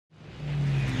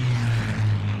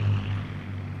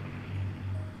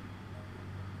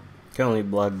Can only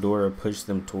block door or push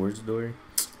them towards door.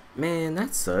 Man,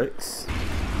 that sucks.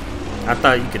 I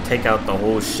thought you could take out the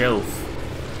whole shelf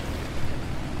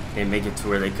and make it to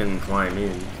where they couldn't climb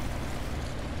in.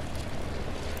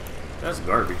 That's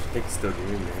garbage. They can still get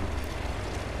in there.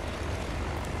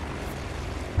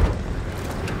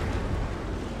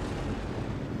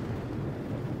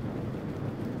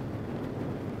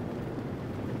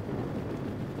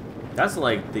 That's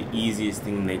like the easiest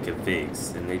thing they could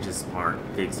fix, and they just aren't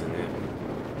fixing it.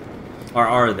 Or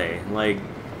are they? Like,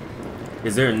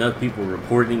 is there enough people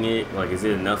reporting it? Like, is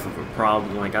it enough of a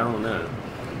problem? Like, I don't know.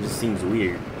 It just seems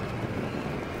weird.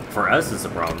 For us, it's a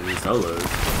problem in solos.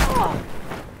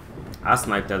 I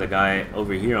sniped at a guy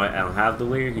over here on half the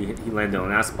way. He landed on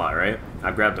that spot, right?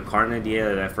 I grabbed the cart at the end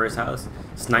of that first house,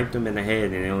 sniped him in the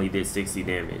head, and it only did 60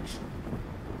 damage.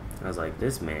 I was like,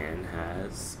 this man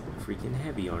has freaking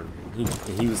heavy armor. He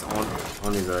was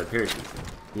on his parachute.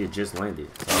 He had just landed.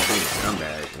 So I think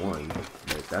scumbag won,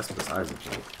 but that's besides the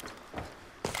point.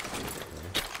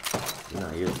 You're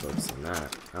not here to focus on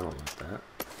that. I don't like that.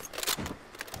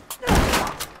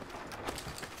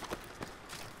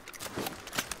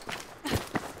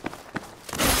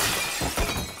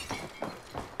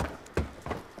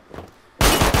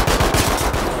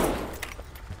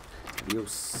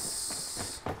 Adios.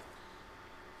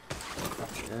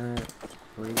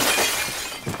 Please.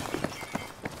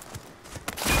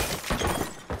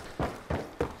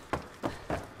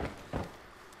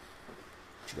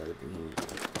 You gotta be here.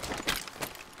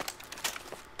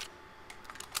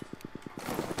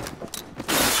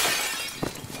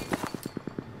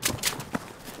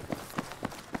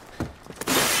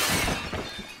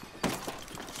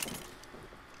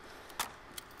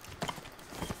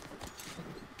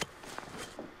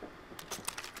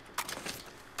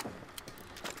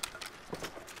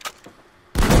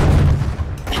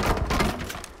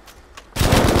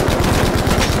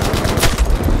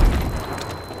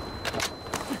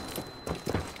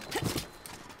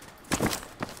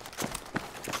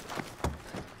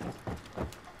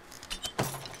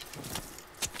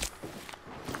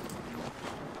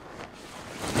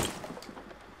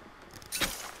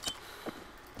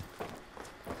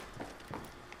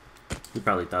 He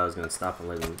probably thought I was gonna stop and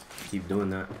let him keep doing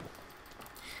that.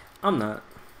 I'm not.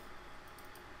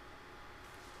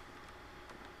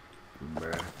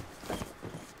 Bruh.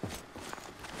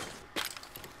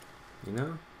 You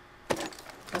know?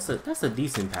 That's a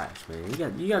decent patch, man.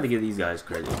 You gotta give these guys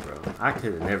credit, bro. I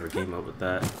could have never came up with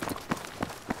that.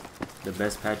 The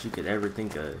best patch you could ever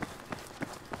think of.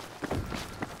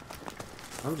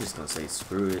 I'm just gonna say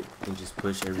screw it and just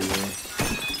push everywhere.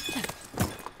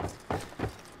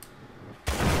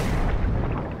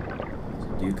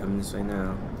 Dude coming this way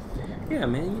now. Yeah,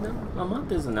 man, you know, a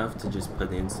month is enough to just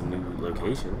put in some new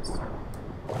locations.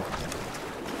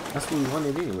 That's what we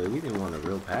wanted anyway. We didn't want a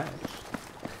real patch.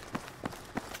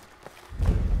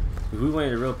 If we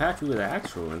wanted a real patch, we would have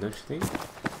asked for one, don't you think?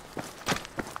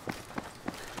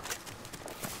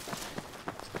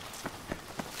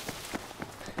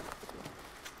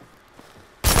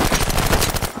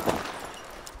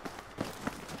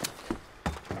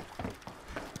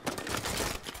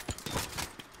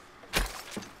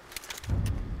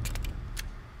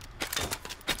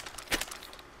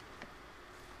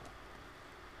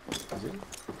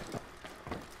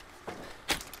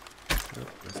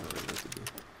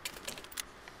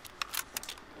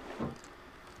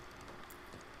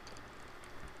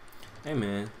 Hey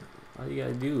man, all you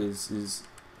gotta do is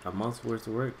a month's worth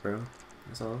of work, bro.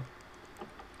 That's all.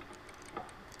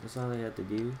 That's all they have to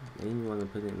do. They didn't want to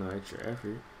put in no extra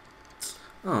effort.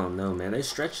 I don't know, man. They're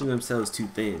stretching themselves too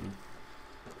thin.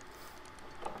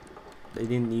 They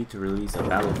didn't need to release a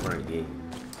Battlefront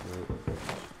game. Right?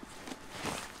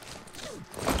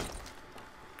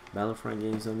 Battlefront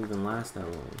games don't even last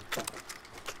that long.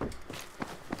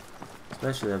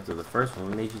 Especially after the first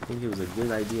one, it made you think it was a good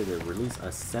idea to release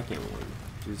a second one.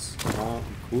 Just calm,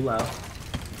 cool out,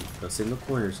 go sit in the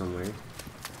corner somewhere.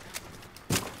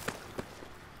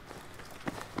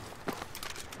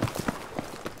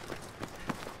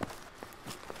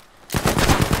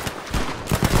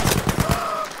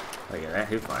 Oh yeah, that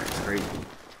hipfire is crazy.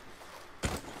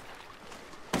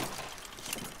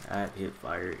 That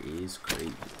hipfire is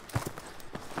crazy.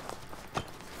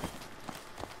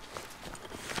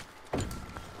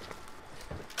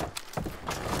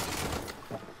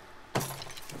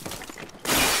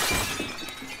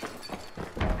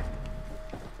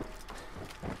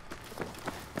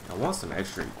 I want some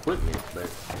extra equipment, but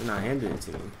they're not handing it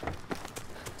to me.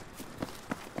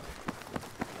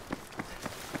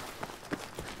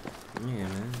 Yeah,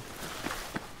 man.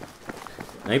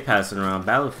 They passing around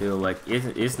Battlefield like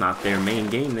it's not their main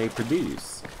game they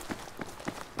produce.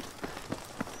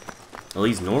 At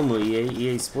least normally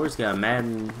EA Sports got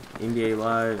Madden, NBA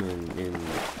Live, and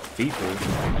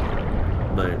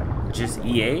FIFA. But just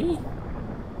EA? Like,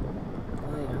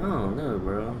 I don't know,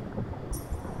 bro.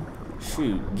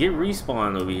 Shoot, get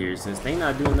Respawn over here since they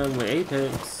not doing nothing with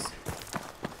Apex.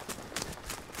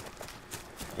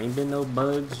 Ain't been no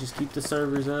bugs, just keep the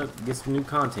servers up, get some new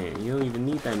content. You don't even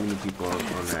need that many people on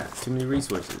that. Too many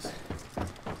resources.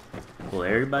 Pull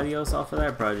everybody else off of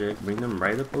that project, bring them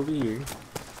right up over here.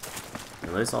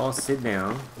 And let's all sit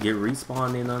down, get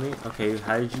Respawn in on it. Okay,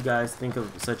 how did you guys think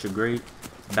of such a great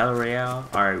Battle Royale?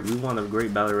 Alright, we want a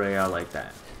great Battle Royale like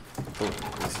that. Boom,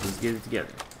 let's get it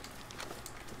together.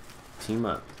 Team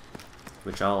up.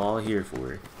 What y'all all here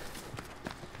for.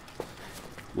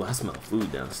 Well, I smell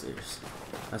food downstairs.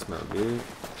 That smell good.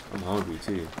 I'm hungry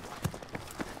too.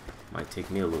 Might take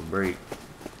me a little break.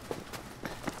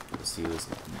 Let's see what's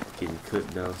getting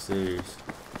cooked downstairs.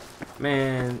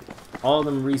 Man, all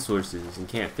them resources and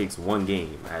can't fix one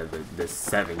game out of the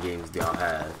 7 games y'all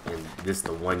have, and this is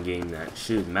the one game that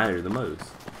should matter the most.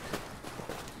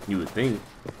 You would think.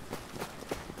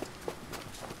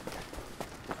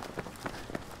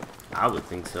 I would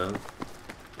think so.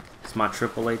 It's my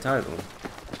AAA title.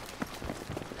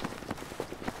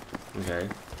 Okay.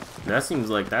 That seems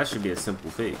like that should be a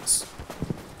simple fix.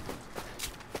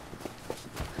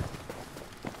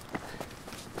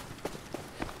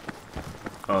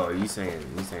 Oh, you saying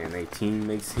they team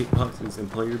makes hitboxes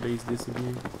and player base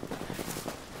disappear?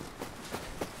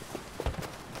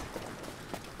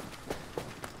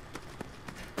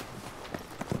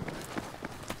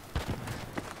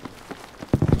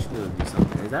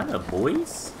 Is that a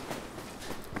voice?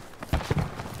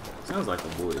 Sounds like a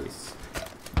voice.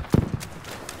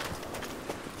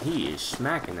 He is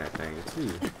smacking that thing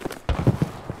too.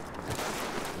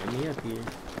 Let me up here.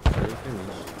 Let it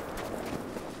finish.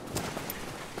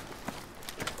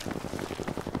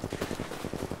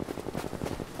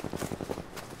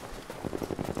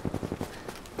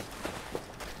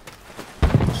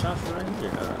 Shots right here.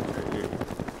 Right here.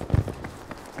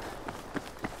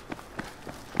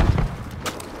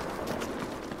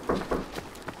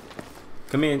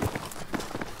 Come in.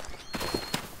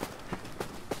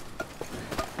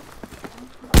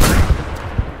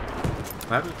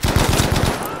 What happened?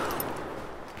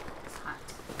 It's hot.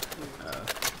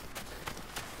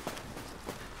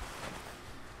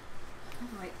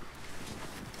 Alright.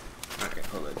 Okay,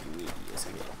 hold up. You need yes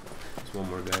again. There's one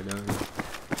more guy down here.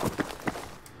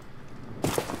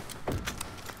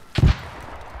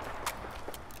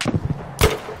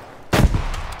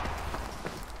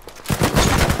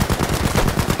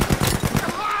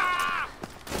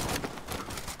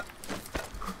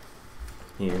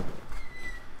 Here.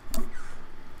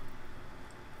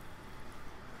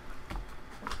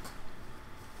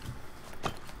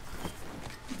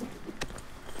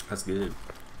 That's good.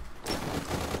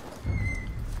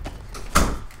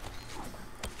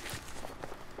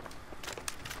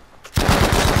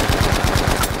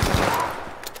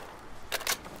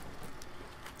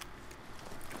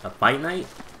 A fight night?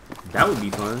 That would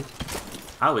be fun.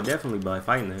 I would definitely buy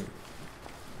fight night.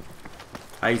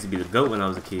 I used to be the GOAT when I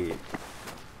was a kid.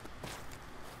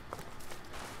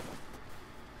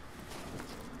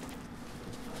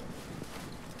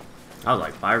 I was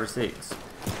like 5 or 6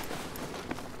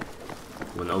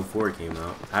 when 04 came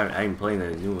out. I ain't playing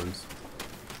any new ones,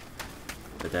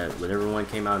 but that whatever one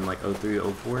came out in like 03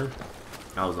 or 04,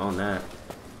 I was on that.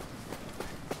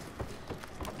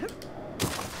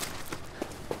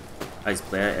 I used to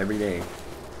play that every day.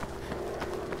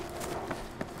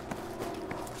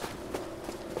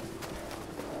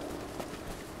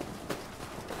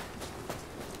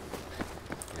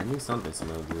 I knew something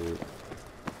smelled good.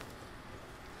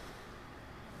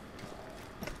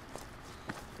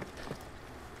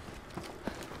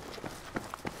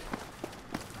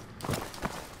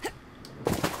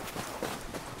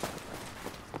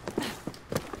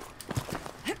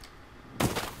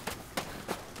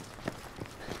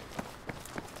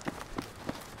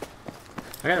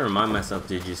 I gotta remind myself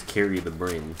to just carry the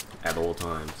Bren at all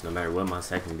times. No matter what my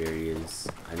secondary is,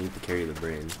 I need to carry the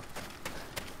Bren.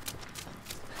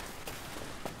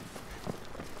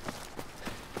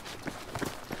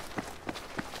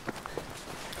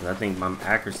 I think my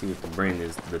accuracy with the Bren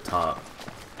is the top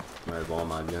out of all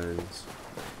my guns.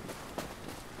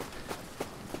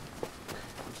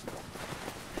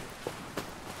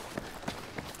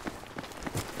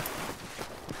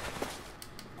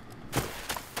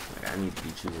 I need to be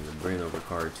choosing the Bren over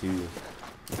car too.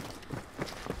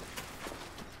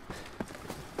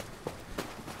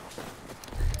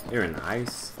 They're in the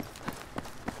ice.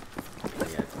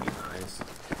 They have to be in the ice.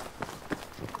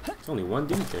 There's only one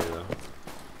dude there though.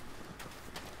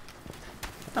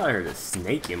 I thought I heard a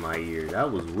snake in my ear. That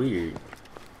was weird.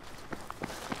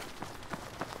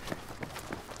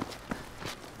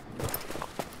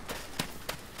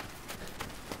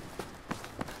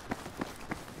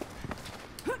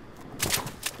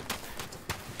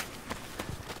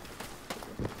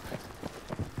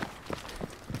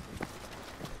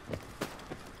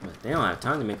 They don't have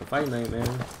time to make a fight night, man.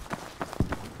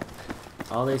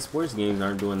 All these sports games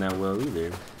aren't doing that well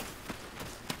either.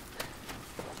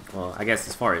 Well, I guess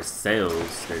as far as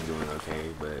sales, they're doing okay,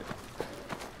 but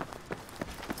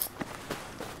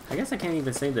I guess I can't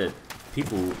even say that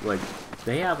people, like,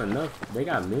 they have enough, they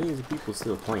got millions of people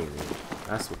still playing it.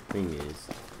 That's what the thing is.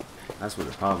 That's where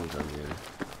the problem comes in.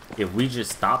 If we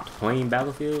just stopped playing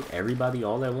Battlefield, everybody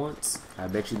all at once, I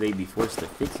bet you they'd be forced to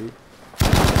fix it.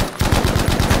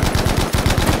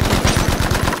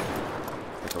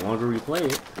 But the longer we play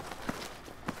it,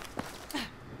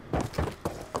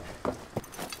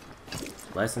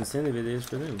 less incentive it is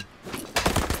for them.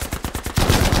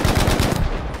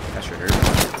 That should hurt.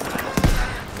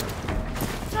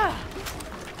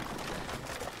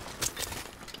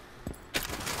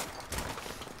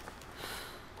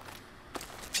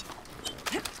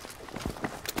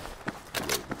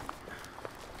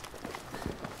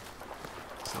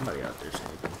 Somebody out there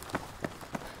sniping.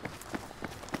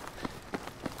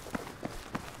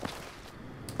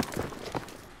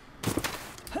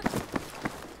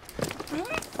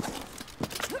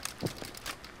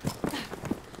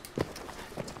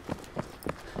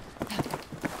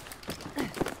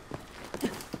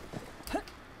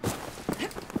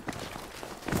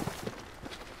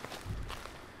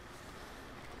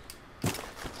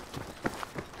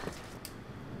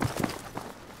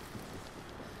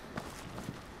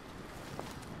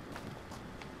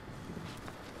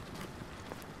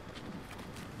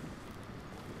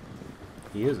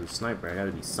 He is a sniper. I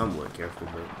gotta be somewhat careful,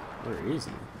 but where is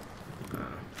he?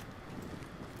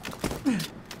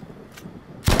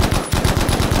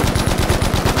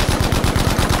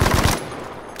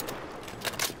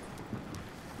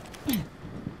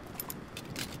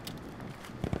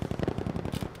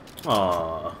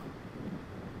 Aww.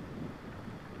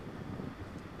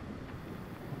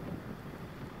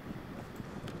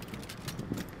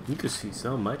 You can see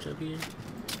so much up here.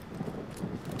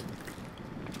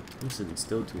 I'm sitting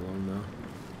still too long though.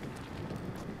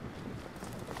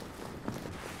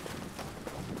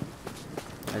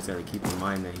 I just gotta keep in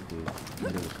mind that he can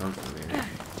come from there.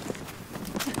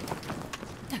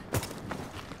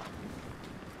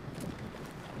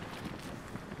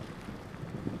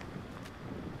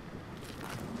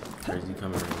 Or is he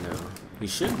coming right now? He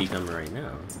should be coming right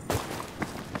now.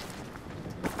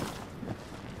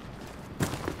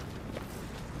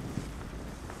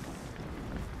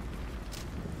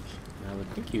 I would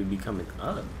think he would be coming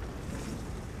up,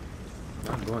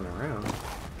 not going around.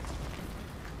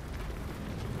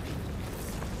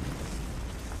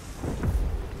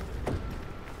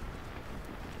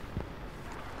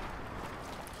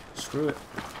 Screw it.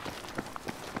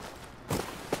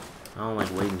 I don't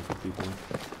like waiting for people.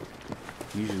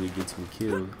 Usually gets me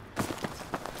killed.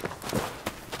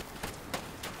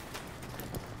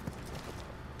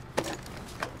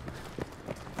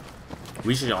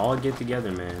 We should all get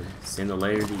together, man. Send a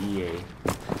letter to EA.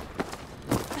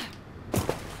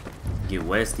 Get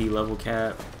Westy level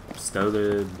cap. Stow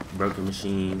the Broken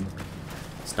Machine.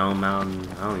 Stone Mountain.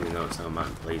 I don't even know if Stone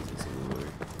Mountain plays this anymore.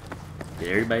 Get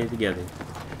everybody together.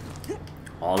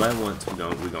 All at once.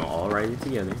 We're gonna all write it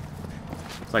together.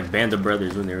 It's like Band of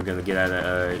Brothers when they were gonna get out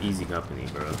of Easy Company,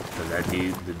 bro. Cause that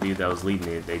dude, the dude that was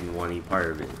leading it, they didn't want any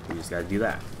part of it. We just gotta do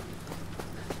that.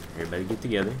 Everybody get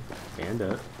together. Stand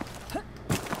up.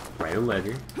 Write a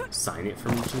letter, sign it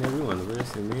from each and every one of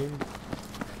us, and then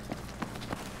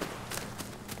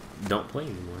don't play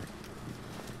anymore.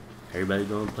 Everybody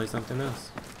go and play something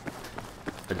else.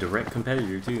 A direct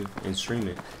competitor too, and stream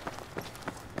it.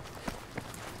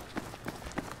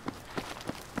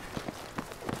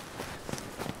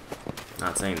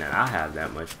 Not saying that I have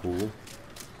that much pool,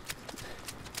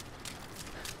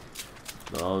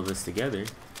 but all of us together.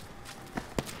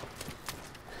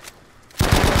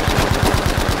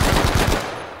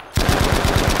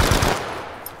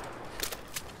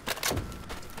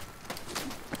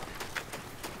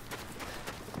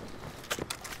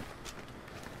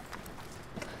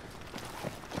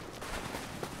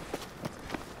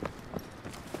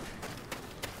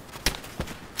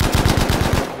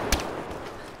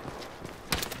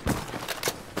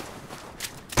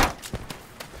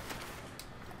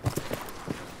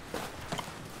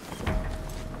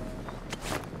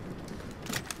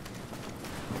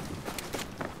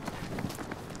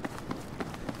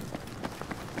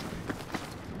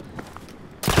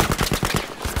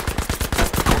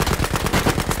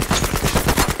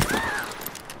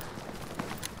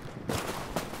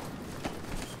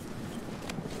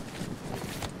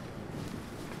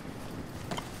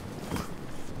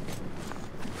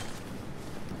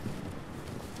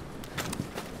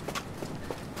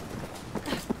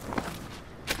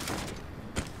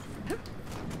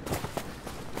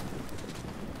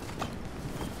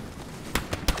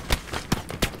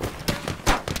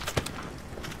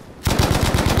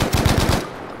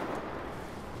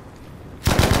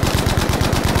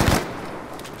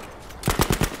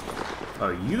 Oh,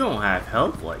 you don't have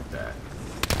health like that.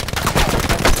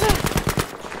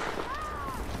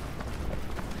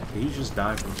 Did he just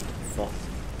die from fall?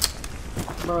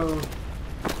 Bro.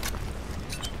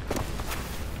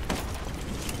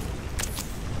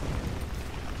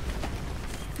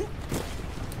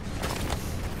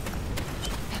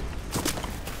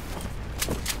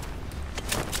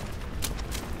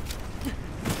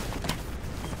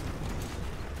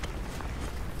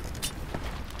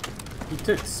 He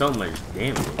took so much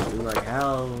damage, dude. Like,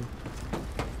 how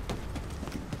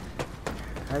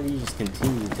do you just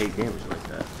continue to take damage like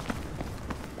that?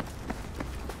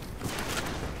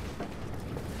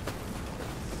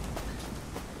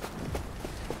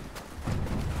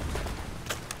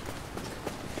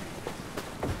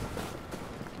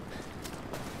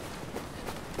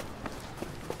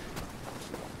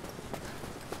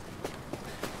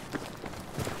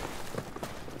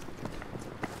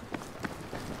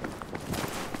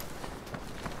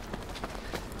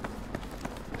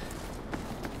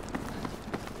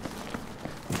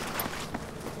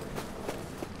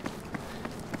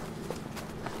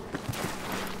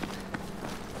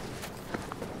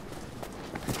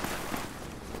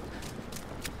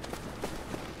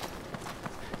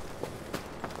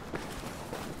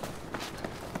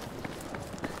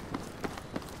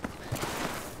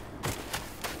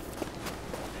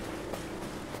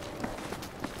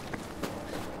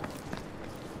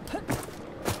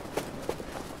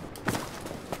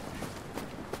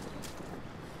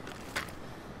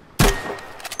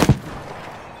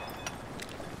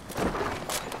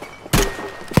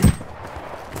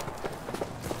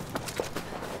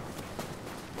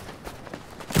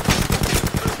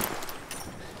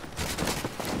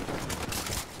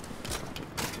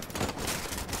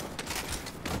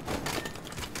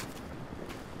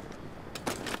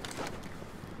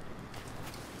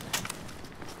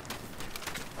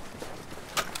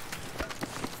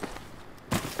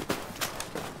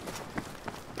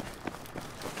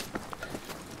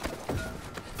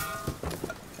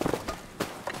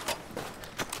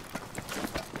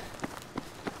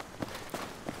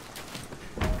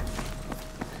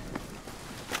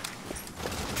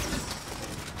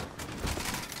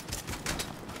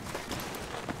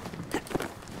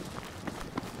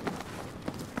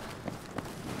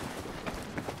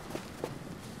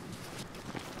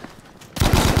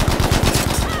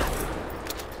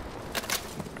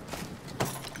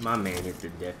 My man hit the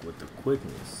deck with the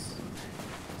quickness.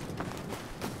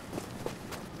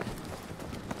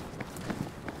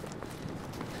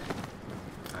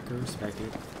 I can respect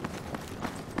it.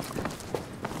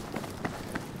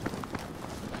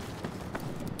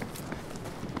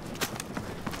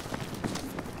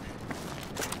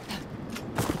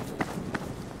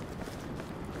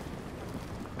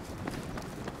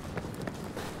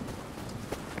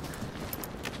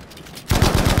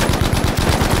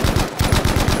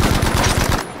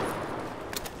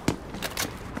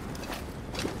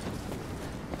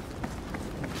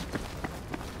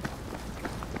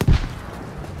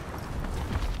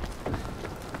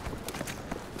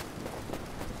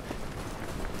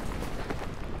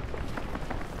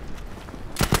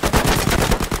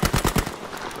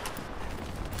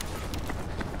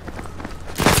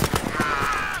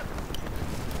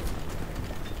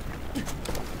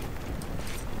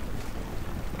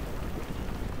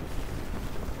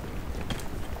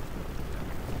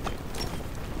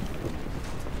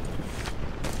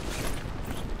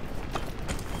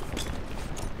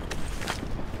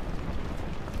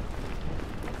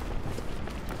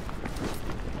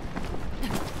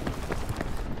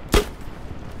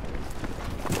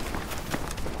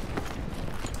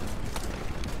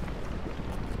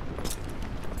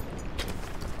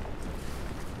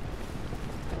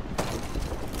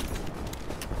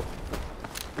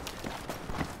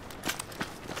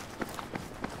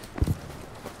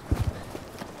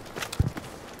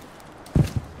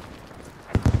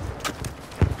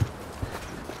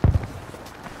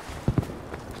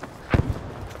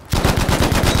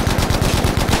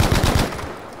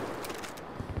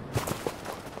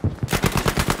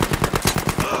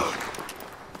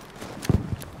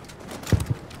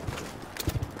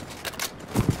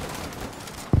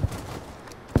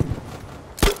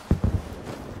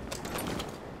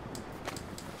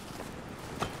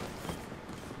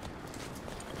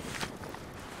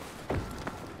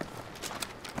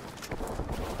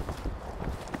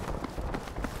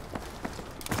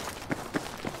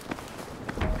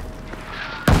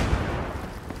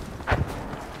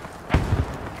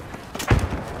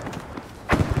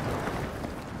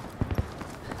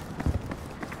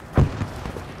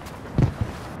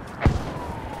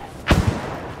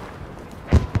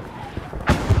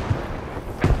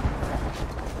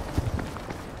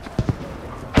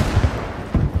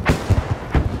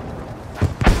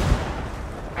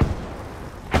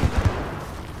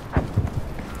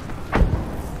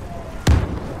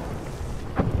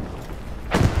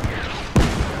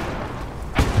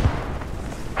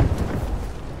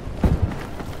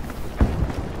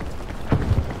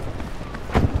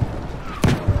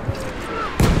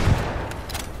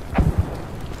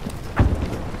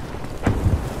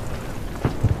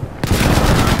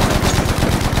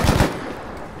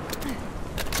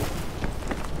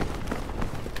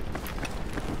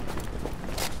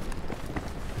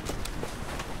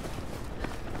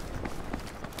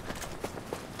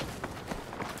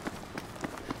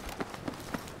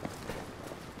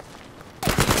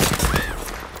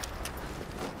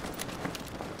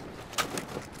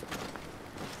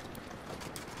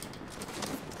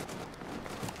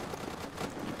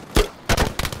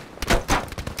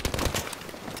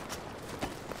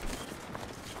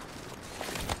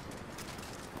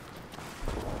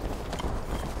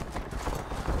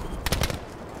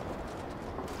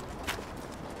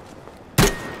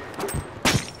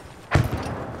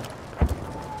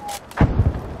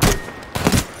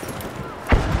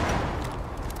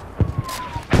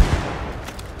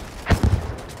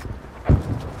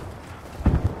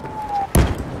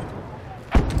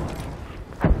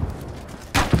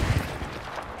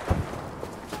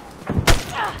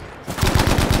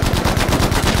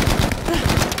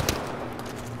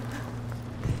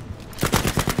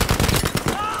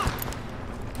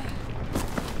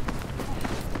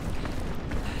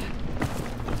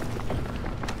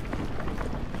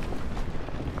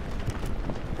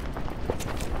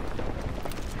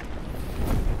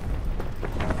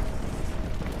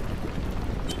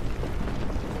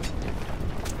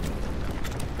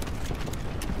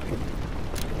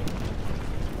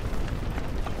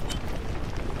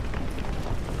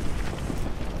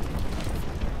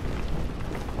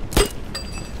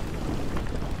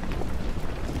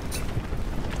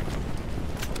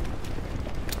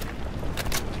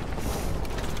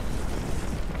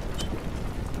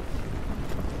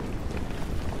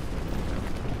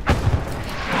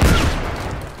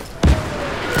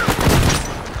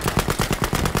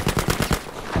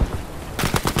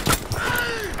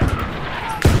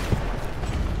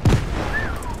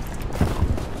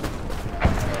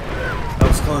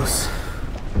 close.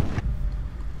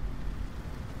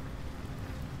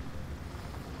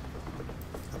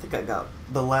 I think I got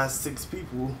the last 6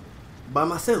 people by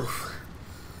myself.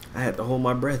 I had to hold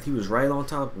my breath. He was right on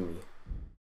top of me.